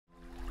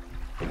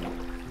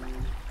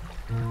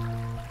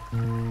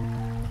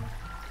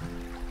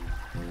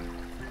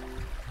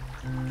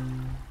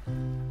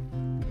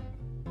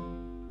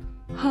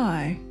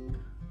Hi,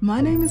 my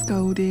name is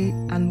Goldie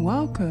and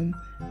welcome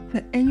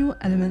to In Your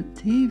Element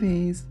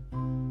TV's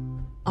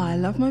I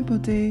Love My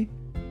Body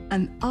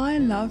and I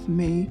Love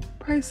Me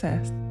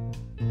process.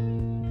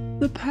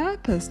 The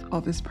purpose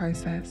of this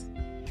process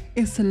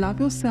is to love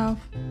yourself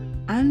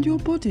and your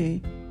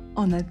body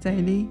on a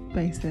daily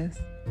basis.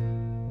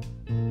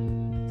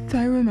 So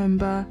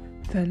remember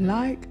to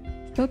like,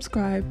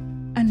 subscribe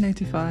and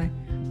notify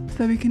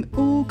so we can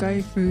all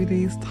go through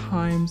these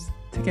times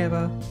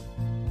together.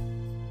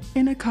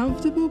 In a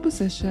comfortable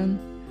position,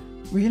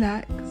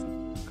 relax,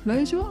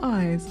 close your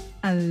eyes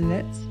and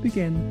let's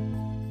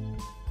begin.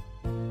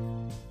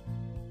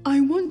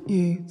 I want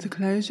you to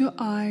close your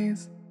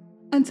eyes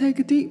and take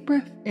a deep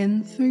breath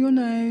in through your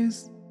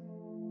nose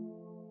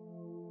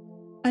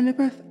and a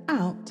breath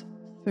out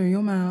through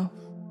your mouth.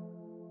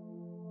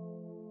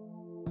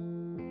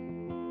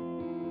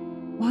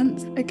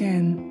 Once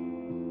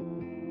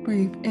again,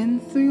 breathe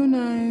in through your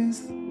nose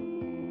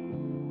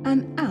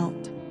and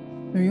out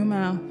through your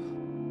mouth.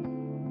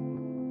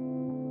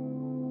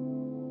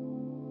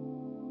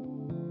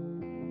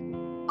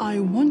 I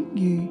want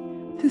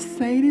you to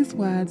say these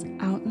words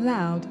out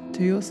loud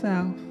to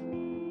yourself.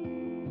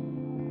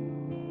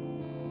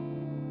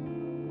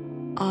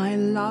 I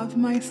love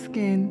my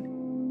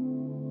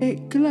skin.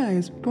 It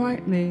glows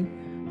brightly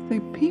so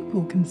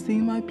people can see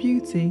my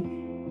beauty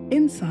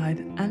inside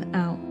and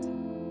out.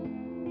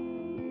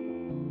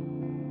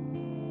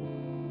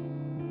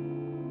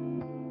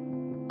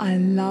 I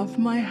love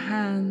my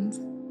hands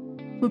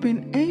for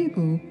being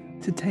able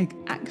to take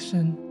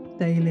action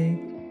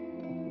daily.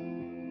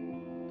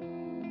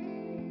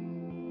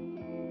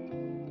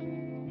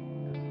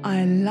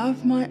 I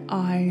love my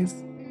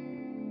eyes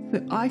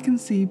so I can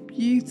see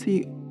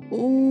beauty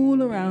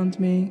all around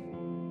me.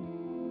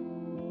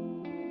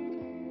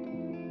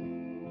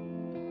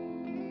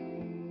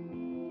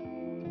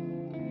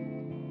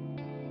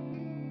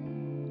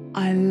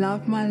 I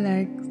love my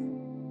legs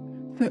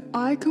so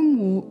I can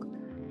walk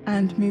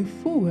and move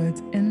forward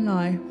in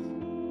life.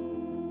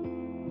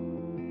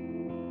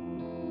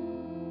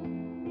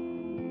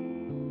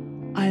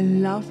 I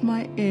love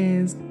my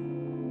ears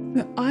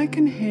so I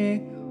can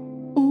hear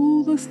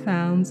all the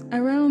sounds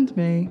around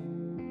me.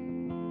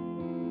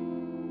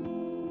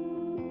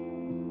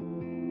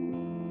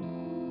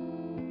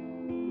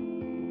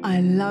 I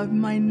love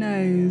my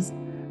nose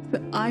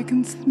so I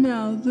can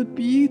smell the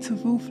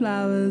beautiful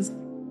flowers.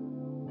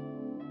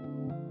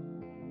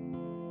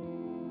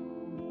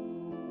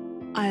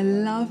 I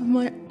love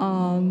my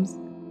arms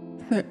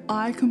so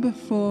I can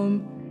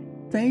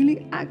perform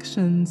daily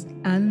actions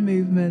and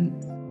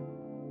movements.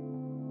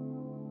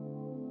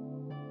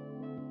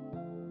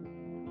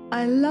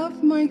 I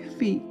love my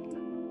feet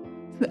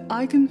so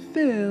I can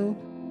feel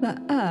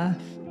the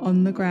earth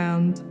on the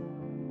ground.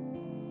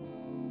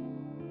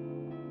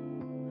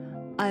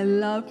 I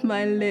love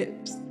my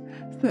lips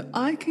so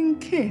I can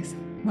kiss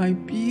my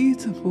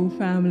beautiful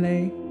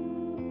family.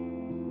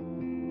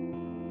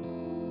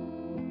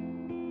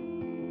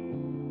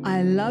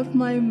 I love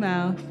my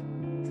mouth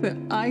so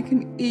I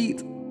can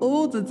eat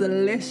all the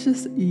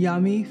delicious,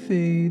 yummy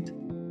food.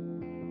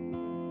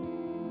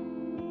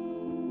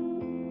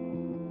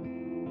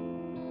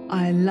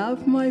 I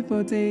love my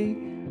body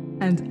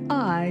and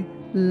I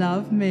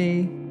love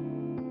me.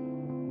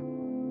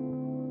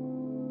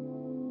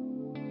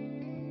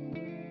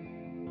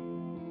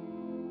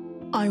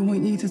 I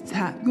want you to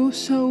tap your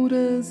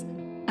shoulders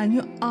and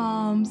your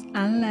arms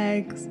and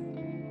legs,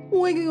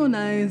 wiggle your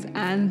nose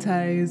and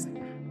toes,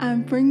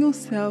 and bring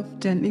yourself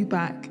gently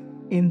back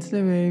into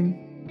the room.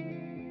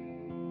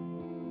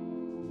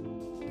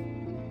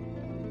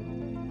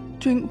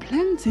 Drink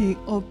plenty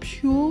of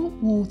pure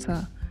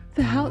water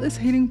to help this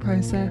healing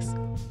process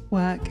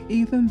work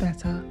even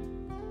better.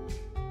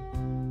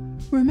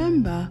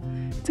 Remember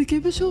to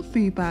give us your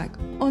feedback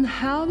on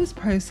how this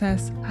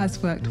process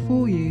has worked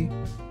for you.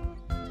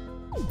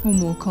 For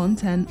more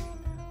content,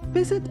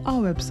 visit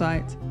our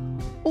website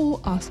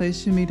or our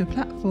social media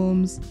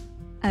platforms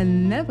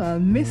and never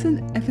miss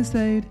an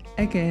episode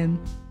again.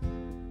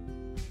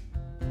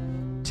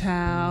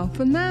 Ciao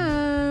for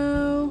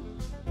now!